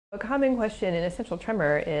A common question in essential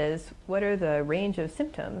tremor is, what are the range of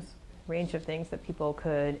symptoms, range of things that people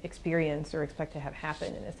could experience or expect to have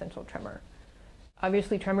happen in essential tremor?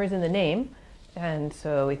 Obviously, tremor is in the name, and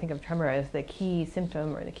so we think of tremor as the key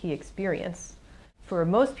symptom or the key experience. For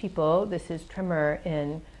most people, this is tremor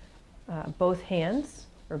in both hands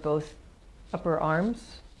or both upper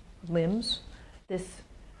arms, limbs. This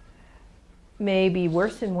may be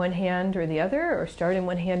worse in one hand or the other, or start in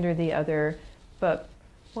one hand or the other, but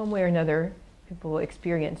one way or another, people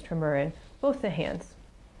experience tremor in both the hands.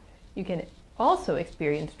 You can also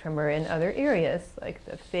experience tremor in other areas, like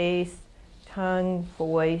the face, tongue,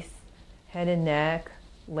 voice, head and neck,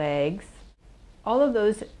 legs. All of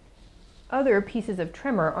those other pieces of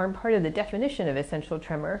tremor aren't part of the definition of essential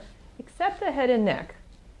tremor, except the head and neck.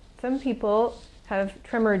 Some people have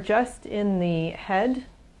tremor just in the head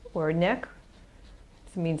or neck.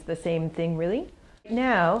 This means the same thing, really.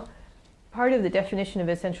 Now, part of the definition of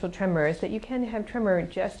essential tremor is that you can have tremor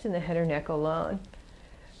just in the head or neck alone.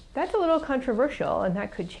 That's a little controversial, and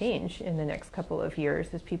that could change in the next couple of years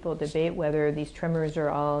as people debate whether these tremors are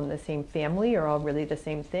all in the same family or all really the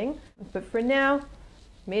same thing. But for now,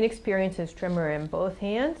 main experience is tremor in both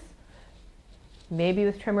hands, maybe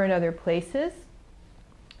with tremor in other places,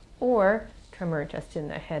 or tremor just in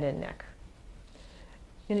the head and neck.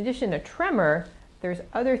 In addition to tremor, there's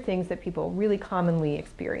other things that people really commonly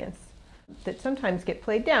experience that sometimes get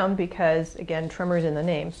played down because, again, tremor is in the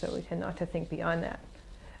name, so we tend not to think beyond that.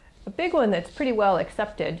 A big one that's pretty well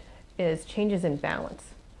accepted is changes in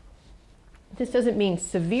balance. This doesn't mean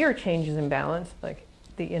severe changes in balance, like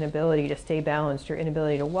the inability to stay balanced or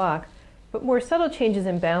inability to walk, but more subtle changes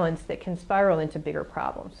in balance that can spiral into bigger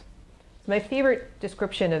problems. So my favorite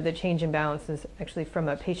description of the change in balance is actually from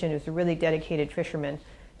a patient who's a really dedicated fisherman.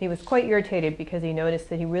 He was quite irritated because he noticed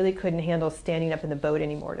that he really couldn't handle standing up in the boat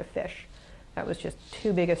anymore to fish. That was just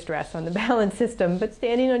too big a stress on the balance system, but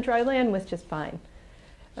standing on dry land was just fine.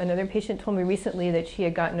 Another patient told me recently that she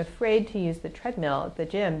had gotten afraid to use the treadmill at the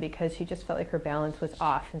gym because she just felt like her balance was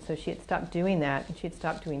off, and so she had stopped doing that, and she had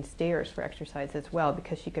stopped doing stairs for exercise as well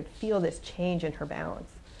because she could feel this change in her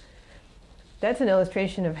balance. That's an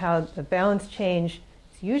illustration of how the balance change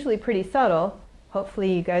is usually pretty subtle.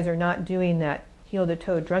 Hopefully you guys are not doing that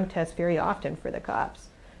heel-to-toe drunk test very often for the cops,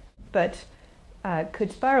 but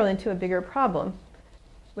could spiral into a bigger problem.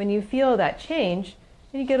 When you feel that change,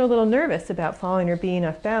 and you get a little nervous about falling or being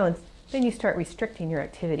off balance, then you start restricting your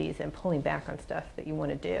activities and pulling back on stuff that you want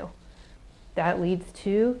to do. That leads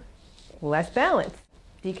to less balance,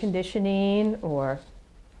 deconditioning, or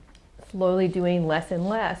slowly doing less and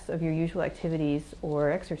less of your usual activities or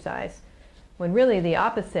exercise, when really the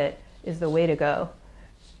opposite is the way to go.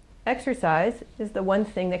 Exercise is the one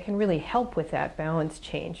thing that can really help with that balance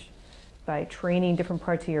change by training different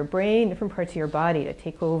parts of your brain, different parts of your body to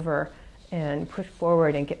take over and push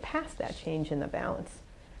forward and get past that change in the balance.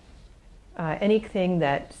 Anything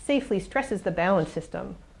that safely stresses the balance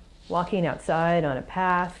system, walking outside on a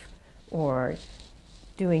path, or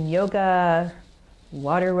doing yoga,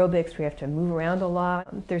 water aerobics where you have to move around a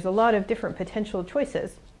lot. There's a lot of different potential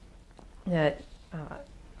choices that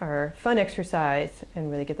are fun exercise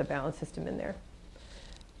and really get the balance system in there.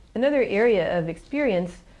 Another area of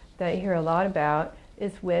experience that I hear a lot about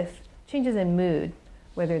is with changes in mood,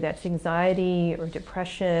 whether that's anxiety or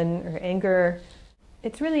depression or anger.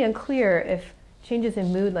 It's really unclear if changes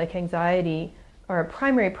in mood like anxiety are a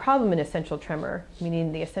primary problem in essential tremor,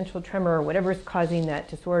 meaning the essential tremor or whatever's causing that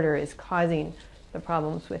disorder is causing the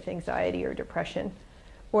problems with anxiety or depression,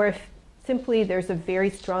 or if simply there's a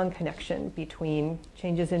very strong connection between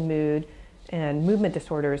changes in mood and movement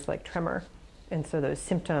disorders like tremor, and so those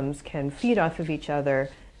symptoms can feed off of each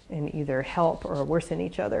other and either help or worsen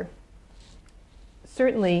each other.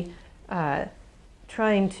 Certainly,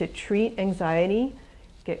 trying to treat anxiety,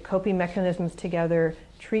 get coping mechanisms together,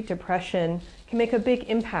 treat depression, can make a big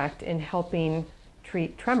impact in helping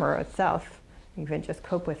treat tremor itself, even just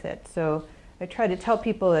cope with it. So I try to tell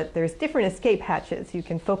people that there's different escape hatches. You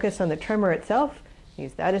can focus on the tremor itself,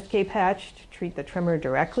 use that escape hatch to treat the tremor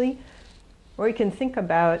directly, or you can think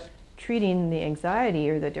about treating the anxiety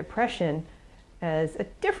or the depression as a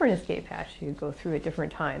different escape hatch you go through at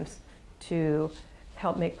different times to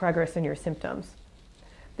help make progress in your symptoms.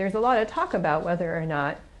 There's a lot of talk about whether or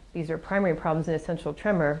not these are primary problems in essential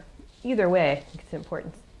tremor. Either way, I think it's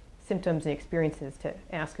important symptoms and experiences to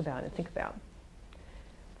ask about and think about.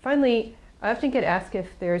 Finally, I often get asked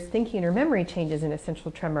if there's thinking or memory changes in essential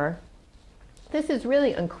tremor. This is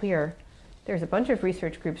really unclear. There's a bunch of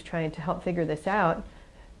research groups trying to help figure this out.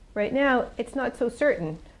 Right now, it's not so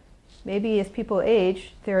certain. Maybe as people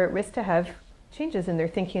age, they're at risk to have changes in their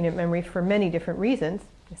thinking and memory for many different reasons.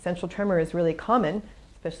 Essential tremor is really common,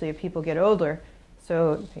 especially if people get older.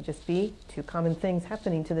 So it may just be two common things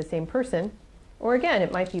happening to the same person. Or again,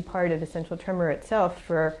 it might be part of essential tremor itself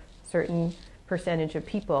for a certain percentage of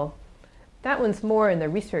people. That one's more in the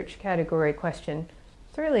research category question.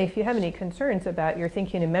 Certainly, if you have any concerns about your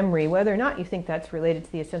thinking and memory, whether or not you think that's related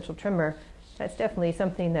to the essential tremor, that's definitely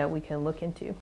something that we can look into.